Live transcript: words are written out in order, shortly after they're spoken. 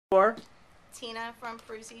Or Tina from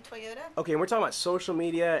Peruzzi Toyota. okay, and we're talking about social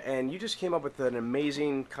media, and you just came up with an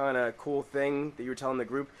amazing kind of cool thing that you were telling the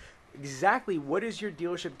group. Exactly what is your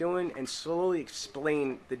dealership doing, and slowly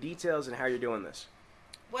explain the details and how you're doing this.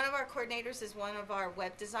 One of our coordinators is one of our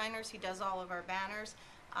web designers. He does all of our banners.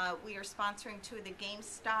 We are sponsoring 2 of the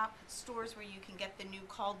GameStop stores where you can get the new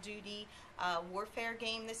Call of Duty Warfare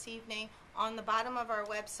game this evening. On the bottom of our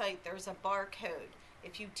website, there's a barcode.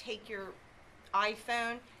 If you take your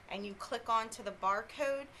iPhone and you click onto the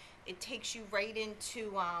barcode, it takes you right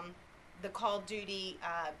into the Call of Duty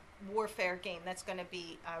Warfare game that's going to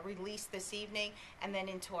be released this evening, and then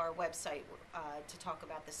into our website to talk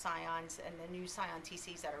about the Scions and the new Scion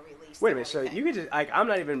TCs that are released. Wait a minute, so you could just, I'm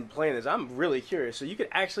not even playing this, I'm really curious. So you could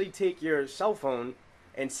actually take your cell phone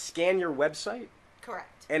and scan your website?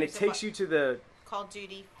 Correct. And it takes you to the Call of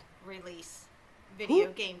Duty release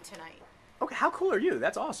video game tonight. Okay, how cool are you?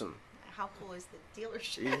 That's awesome. How cool is the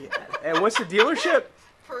dealership? Yeah. And what's the dealership?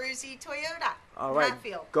 Peruzzi Toyota. All right,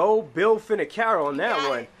 Hatfield. go Bill Finicaro on that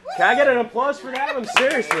one. Can I get an applause for that one?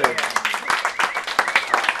 Seriously.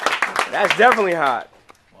 That's definitely hot.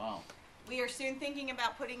 Wow. We are soon thinking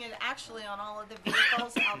about putting it actually on all of the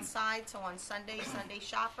vehicles outside, so on Sunday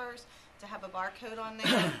shoppers, to have a barcode on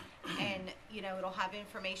there. And, you know, it'll have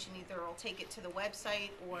information. Either it'll take it to the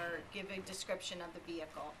website or give a description of the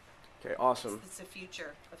vehicle. Okay, awesome. It's the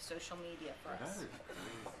future of social media for us.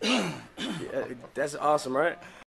 Yeah, that's awesome, right?